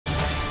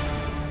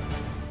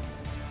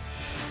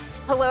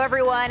Hello,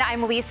 everyone.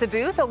 I'm Lisa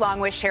Booth,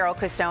 along with Cheryl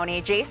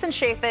Casoni, Jason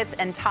Chaffetz,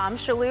 and Tom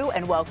Shalhoub,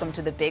 and welcome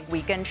to the Big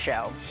Weekend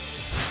Show.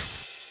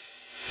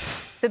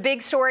 The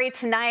big story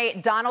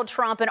tonight, Donald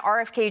Trump and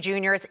RFK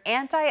Jr.'s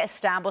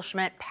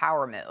anti-establishment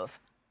power move.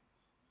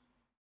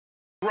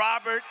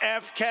 Robert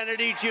F.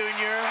 Kennedy Jr.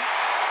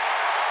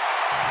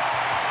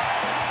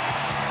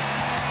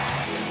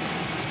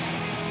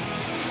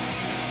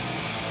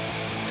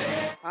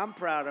 I'm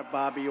proud of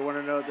Bobby. You want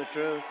to know the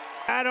truth?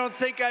 I don't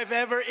think I've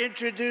ever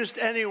introduced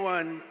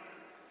anyone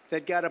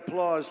that got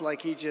applause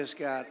like he just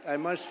got. I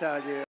must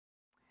tell you.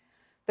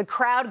 The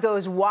crowd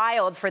goes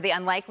wild for the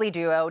unlikely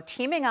duo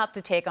teaming up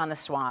to take on the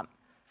swamp.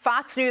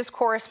 Fox News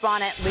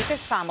correspondent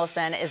Lucas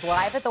Tomlinson is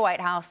live at the White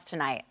House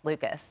tonight.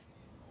 Lucas.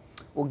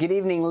 Well, good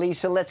evening,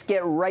 Lisa. Let's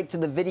get right to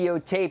the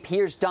videotape.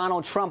 Here's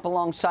Donald Trump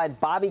alongside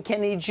Bobby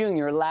Kennedy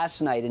Jr.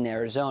 last night in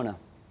Arizona.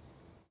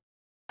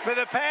 For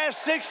the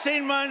past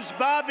 16 months,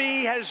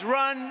 Bobby has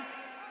run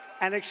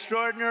an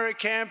extraordinary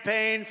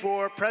campaign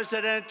for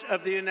President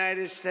of the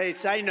United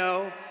States. I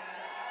know,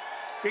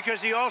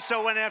 because he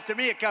also went after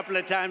me a couple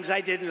of times.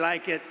 I didn't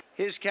like it.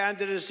 His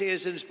candidacy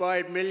has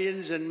inspired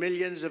millions and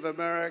millions of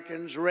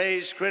Americans,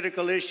 raised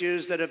critical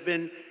issues that have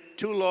been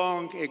too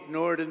long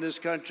ignored in this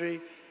country,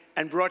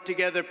 and brought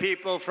together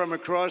people from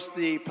across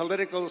the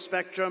political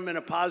spectrum in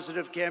a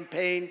positive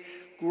campaign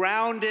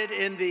grounded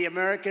in the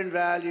American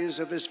values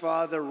of his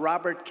father,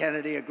 Robert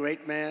Kennedy, a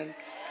great man,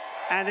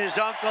 and his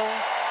uncle,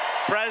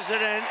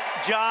 President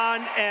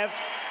John F.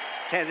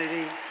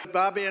 Kennedy.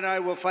 Bobby and I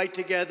will fight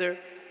together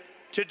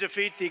to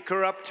defeat the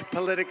corrupt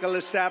political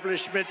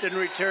establishment and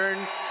return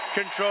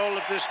control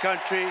of this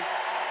country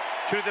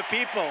to the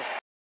people.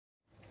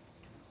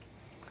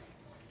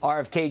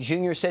 RFK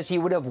Jr. says he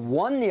would have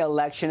won the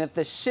election if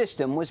the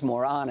system was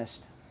more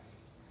honest.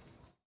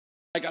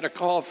 I got a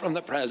call from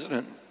the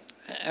president,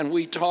 and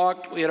we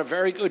talked. We had a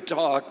very good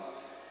talk.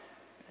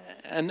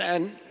 And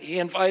then he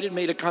invited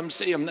me to come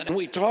see him. And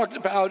we talked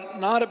about,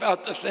 not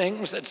about the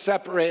things that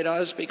separate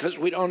us, because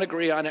we don't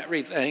agree on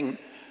everything,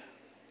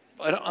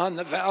 but on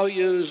the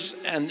values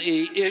and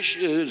the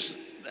issues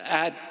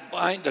that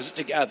bind us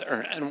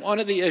together. And one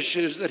of the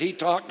issues that he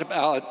talked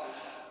about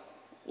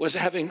was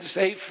having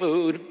safe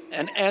food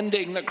and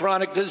ending the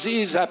chronic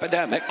disease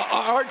epidemic.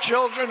 Our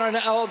children are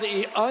now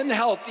the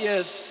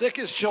unhealthiest,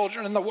 sickest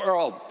children in the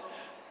world.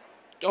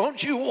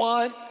 Don't you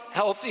want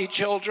healthy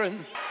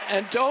children?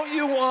 And don't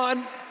you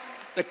want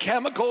the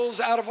chemicals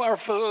out of our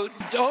food?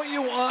 Don't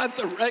you want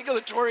the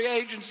regulatory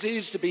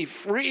agencies to be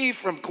free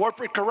from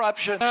corporate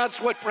corruption? That's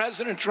what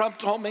President Trump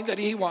told me that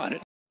he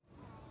wanted.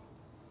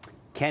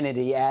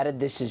 Kennedy added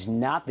this is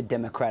not the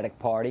Democratic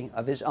Party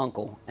of his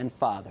uncle and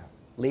father.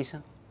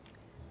 Lisa?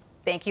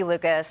 Thank you,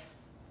 Lucas.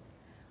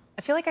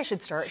 I feel like I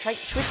should start. Should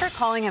we start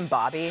calling him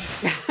Bobby?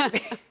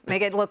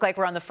 Make it look like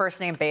we're on the first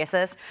name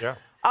basis. Yeah.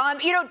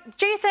 You know,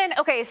 Jason,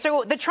 okay,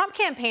 so the Trump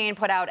campaign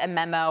put out a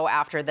memo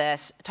after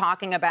this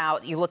talking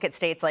about, you look at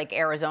states like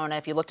Arizona,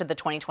 if you looked at the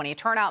 2020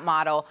 turnout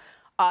model,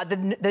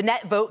 the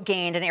net vote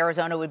gained in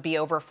Arizona would be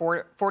over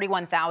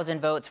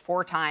 41,000 votes,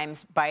 4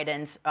 times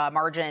Biden's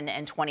margin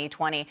in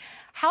 2020.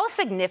 How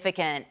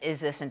significant is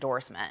this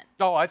endorsement?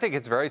 Oh, I think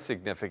it's very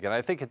significant.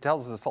 I think it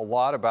tells us a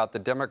lot about the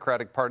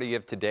Democratic Party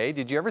of today.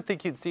 Did you ever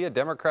think you'd see a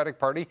Democratic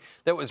Party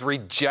that was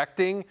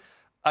rejecting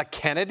a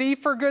Kennedy,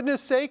 for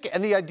goodness sake?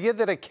 And the idea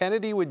that a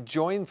Kennedy would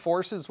join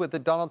forces with a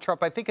Donald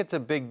Trump, I think it's a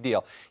big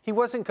deal. He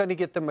wasn't going to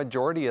get the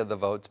majority of the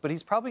votes, but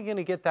he's probably going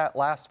to get that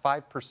last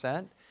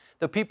 5%.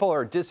 The people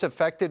are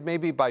disaffected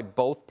maybe by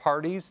both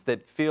parties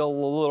that feel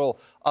a little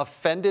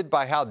offended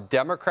by how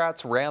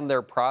Democrats ran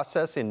their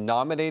process in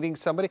nominating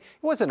somebody.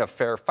 It wasn't a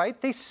fair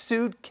fight. They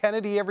sued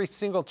Kennedy every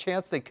single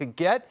chance they could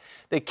get.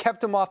 They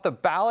kept him off the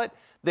ballot.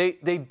 They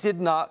did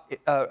not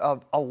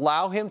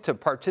allow him to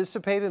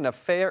participate in a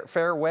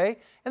fair way.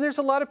 And there's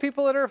a lot of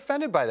people that are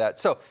offended by that.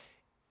 So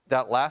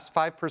that last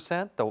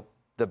 5%,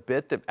 the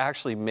bit that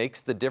actually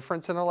makes the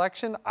difference in an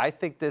election, I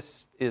think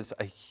this is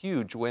a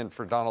huge win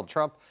for Donald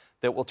Trump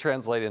that will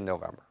translate in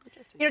November.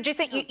 You know,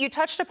 Jason, you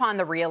touched upon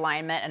the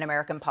realignment in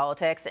American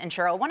politics. And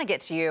Cheryl, I want to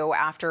get to you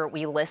after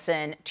we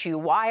listen to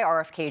why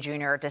RFK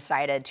Jr.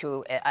 decided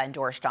to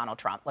endorse Donald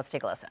Trump. Let's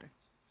take a listen.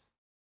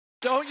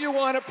 Don't you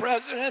want a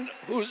president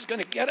who's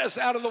going to get us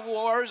out of the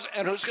wars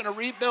and who's going to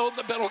rebuild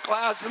the middle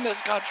class in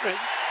this country?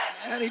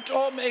 And he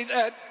told me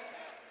that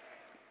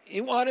he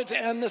wanted to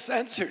end the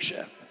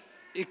censorship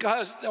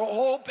because the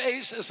whole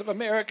basis of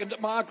American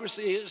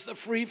democracy is the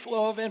free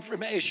flow of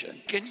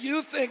information. Can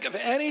you think of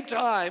any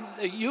time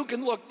that you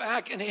can look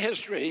back in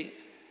history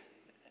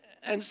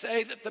and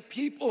say that the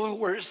people who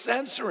were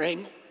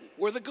censoring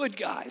were the good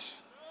guys?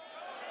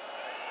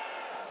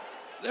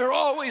 They're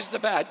always the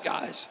bad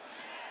guys,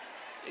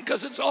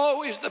 because it's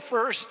always the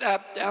first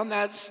step down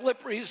that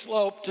slippery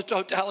slope to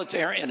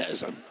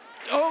totalitarianism.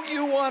 Don't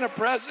you want a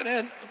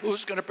president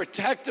who's going to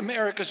protect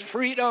America's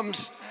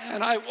freedoms?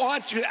 And I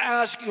want to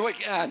ask you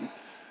again,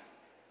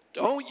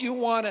 don't you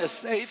want a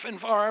safe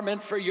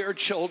environment for your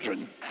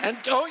children? And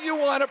don't you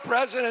want a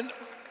president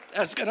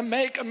that's going to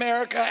make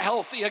America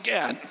healthy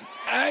again?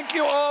 Thank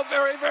you all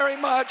very, very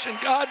much, and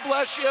God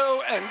bless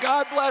you, and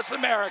God bless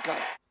America.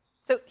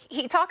 So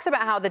he talks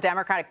about how the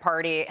Democratic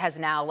Party has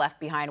now left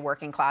behind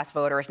working class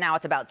voters. Now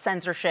it's about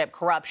censorship,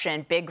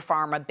 corruption, big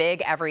pharma,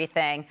 big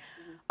everything.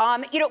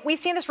 We've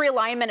seen this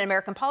realignment in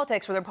American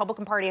politics where the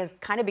Republican Party has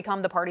kind of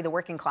become the party of the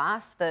working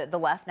class, the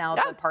left now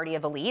the party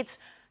of elites.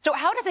 So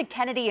how does a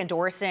Kennedy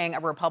endorsing a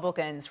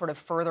Republican sort of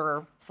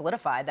further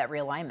solidify that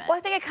realignment? Well,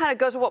 I think it kind of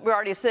goes with what we're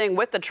already seeing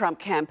with the Trump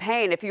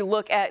campaign. If you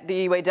look at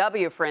the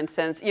UAW, for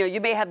instance, you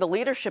may have the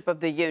leadership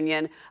of the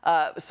union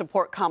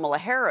support Kamala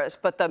Harris,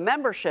 but the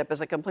membership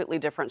is a completely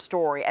different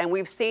story. And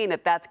we've seen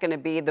that that's going to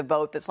be the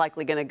vote that's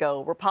likely going to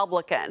go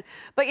Republican.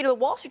 But, the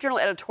Wall Street Journal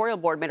editorial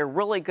board made a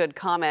really good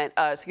comment,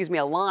 a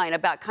line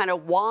about kind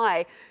of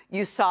why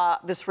you saw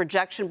this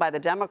rejection by the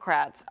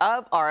Democrats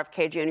of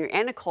RFK Jr.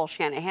 and Nicole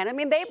Shanahan. I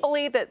mean, they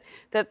believe that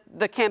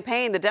the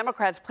campaign, the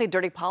Democrats played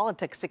dirty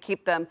politics to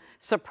keep them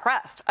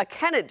suppressed. A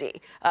Kennedy,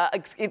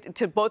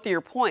 to both of your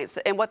points.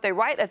 And what they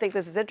write, I think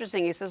this is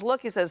interesting. He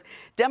says,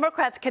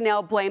 Democrats can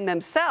now blame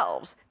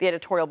themselves, the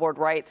editorial board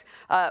writes,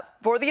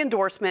 for the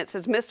endorsement,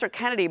 since Mr.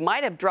 Kennedy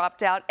might have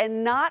dropped out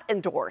and not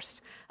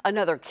endorsed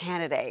another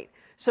candidate.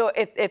 So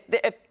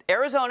if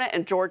Arizona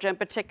and Georgia in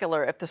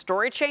particular, if the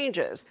story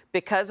changes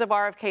because of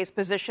RFK's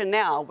position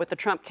now with the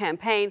Trump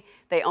campaign,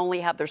 they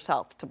only have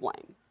themselves to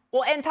blame.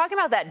 Well, and talking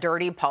about that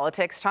dirty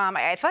politics, Tom,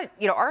 I thought,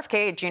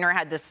 RFK Jr.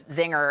 had this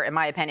zinger, in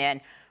my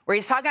opinion, where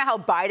he's talking about how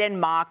Biden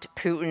mocked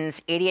Putin's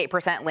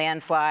 88%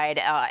 landslide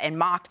and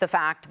mocked the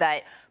fact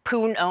that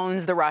Putin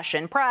owns the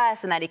Russian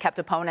press and that he kept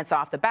opponents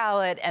off the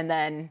ballot. And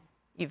then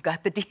you've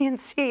got the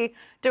DNC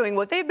doing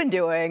what they've been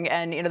doing,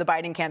 and the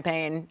Biden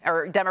campaign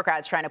or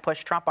Democrats trying to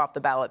push Trump off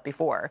the ballot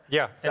before.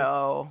 Yeah.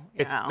 So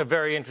it's a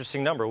very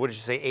interesting number. What did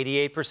you say?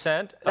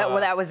 88%?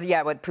 That was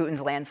with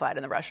Putin's landslide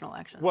in the Russian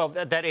elections. Well,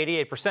 that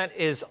 88%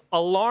 is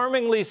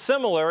alarmingly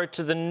similar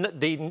to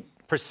the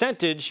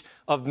percentage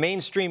of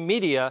mainstream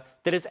media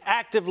that is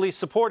actively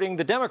supporting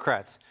the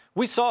Democrats.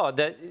 We saw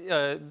that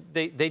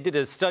they did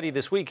a study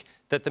this week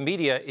that the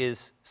media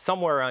is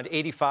somewhere around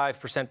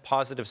 85%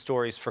 positive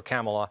stories for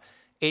Kamala,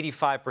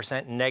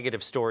 85%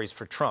 negative stories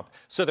for Trump.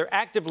 So they're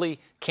actively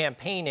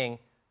campaigning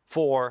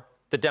for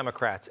the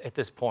Democrats at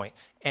this point.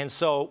 And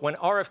so when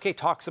RFK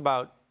talks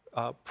about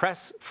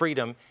press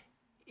freedom,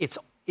 it's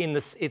in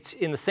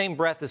the same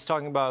breath as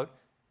talking about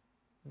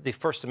the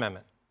First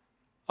Amendment,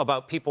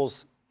 about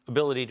people's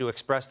ability to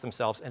express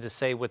themselves and to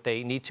say what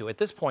they need to. At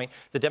this point,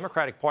 the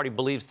Democratic Party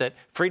believes that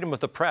freedom of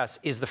the press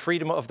is the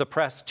freedom of the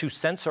press to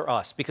censor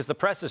us, because the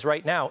press is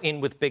right now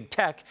in with big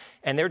tech,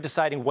 and they're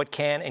deciding what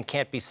can and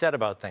can't be said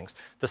about things.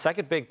 The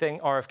second big thing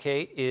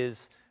RFK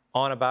is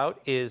on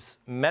about is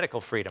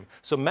medical freedom.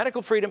 So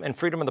medical freedom and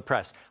freedom of the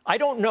press. I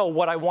don't know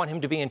what I want him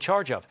to be in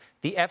charge of,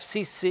 the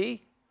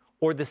FCC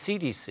or the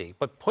CDC,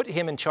 but put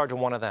him in charge of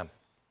one of them.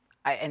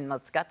 And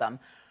let's get them.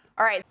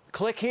 All right.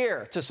 Click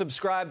here to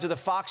subscribe to the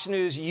Fox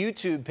News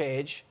YouTube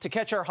page to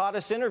catch our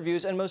hottest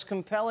interviews and most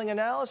compelling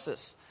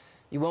analysis.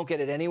 You won't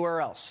get it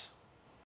anywhere else.